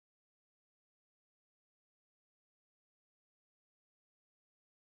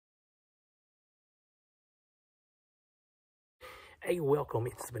Hey, welcome.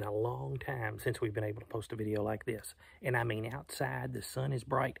 It's been a long time since we've been able to post a video like this. And I mean, outside, the sun is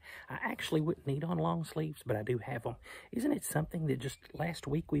bright. I actually wouldn't need on long sleeves, but I do have them. Isn't it something that just last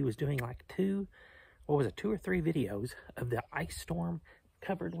week we was doing like two or three videos of the ice storm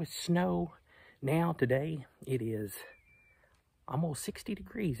covered with snow? Now, today, it is almost 60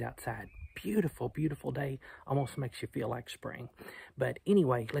 degrees outside. Beautiful, beautiful day. Almost makes you feel like spring. But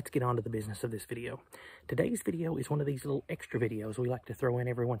anyway, let's get on to the business of this video. Today's video is one of these little extra videos we like to throw in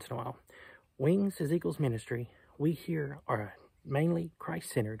every once in a while. Wings is Eagles Ministry. We here are mainly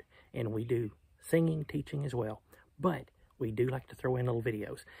Christ-centered, and we do singing, teaching as well. But we do like to throw in little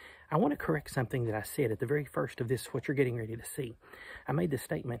videos. I want to correct something that I said at the very first of this, what you're getting ready to see. I made the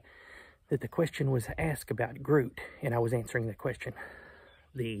statement that the question was asked about Groot, and I was answering the question.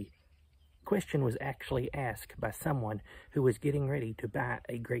 The question was actually asked by someone who was getting ready to buy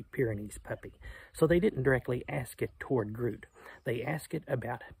a Great Pyrenees puppy. So they didn't directly ask it toward Groot. They asked it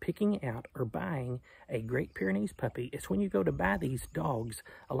about picking out or buying a Great Pyrenees puppy. It's when you go to buy these dogs,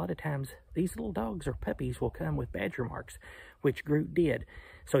 a lot of times these little dogs or puppies will come with badger marks, which Groot did.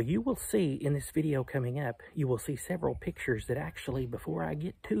 So you will see in this video coming up, you will see several pictures that actually, before I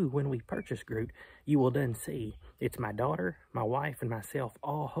get to when we purchase Groot, you will then see it's my daughter, my wife, and myself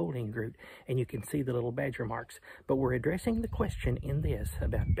all holding Groot, and you can see the little badger marks. But we're addressing the question in this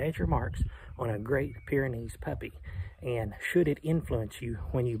about badger marks on a Great Pyrenees puppy, and should it influence you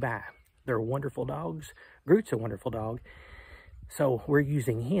when you buy. They're wonderful dogs. Groot's a wonderful dog, so we're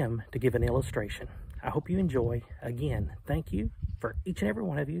using him to give an illustration. I hope you enjoy. Again, thank you for each and every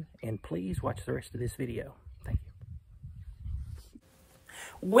one of you, and please watch the rest of this video. Thank you.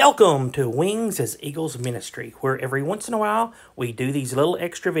 Welcome to Wings is Eagles Ministry, where every once in a while we do these little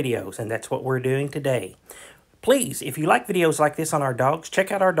extra videos, and that's what we're doing today. Please, if you like videos like this on our dogs,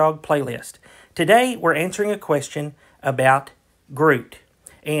 check out our dog playlist. Today, we're answering a question about Groot.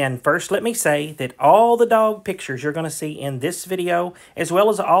 And first, let me say that all the dog pictures you're going to see in this video, as well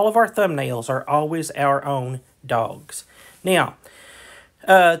as all of our thumbnails, are always our own dogs. Now,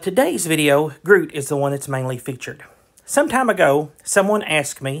 today's video, Groot is the one that's mainly featured. Some time ago, someone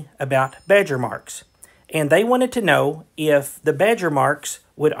asked me about badger marks, and they wanted to know if the badger marks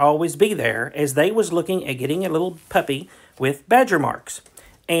would always be there, as they was looking at getting a little puppy with badger marks.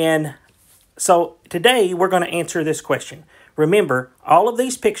 And so today, we're going to answer this question. Remember, all of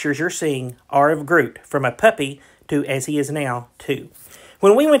these pictures you're seeing are of Groot, from a puppy to as he is now 2.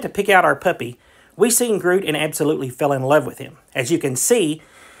 When we went to pick out our puppy, we seen Groot and absolutely fell in love with him. As you can see,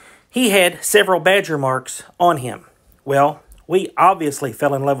 he had several badger marks on him. Well, we obviously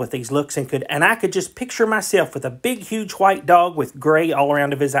fell in love with these looks, and I could just picture myself with a big, huge white dog with gray all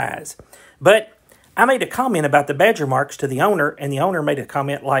around of his eyes. But I made a comment about the badger marks to the owner, and the owner made a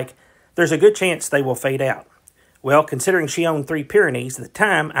comment like, there's a good chance they will fade out. Well, considering she owned 3 Pyrenees at the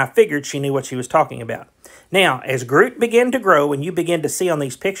time, I figured she knew what she was talking about. Now, as Groot began to grow and you begin to see on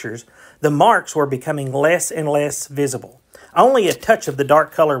these pictures, the marks were becoming less and less visible. Only a touch of the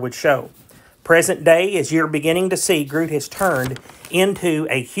dark color would show. Present day, as you're beginning to see, Groot has turned into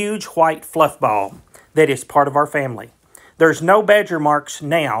a huge white fluff ball that is part of our family. There's no badger marks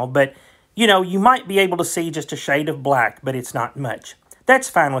now, but, you know, you might be able to see just a shade of black, but it's not much. That's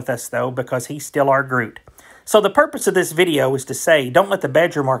fine with us, though, because he's still our Groot. So the purpose of this video is to say, don't let the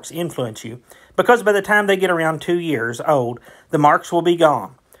badger marks influence you, because by the time they get around 2 years old, the marks will be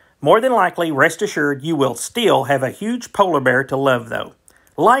gone. More than likely, rest assured, you will still have a huge polar bear to love, though.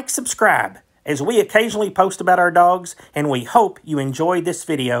 Like, subscribe, as we occasionally post about our dogs, and we hope you enjoyed this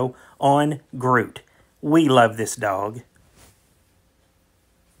video on Groot. We love this dog.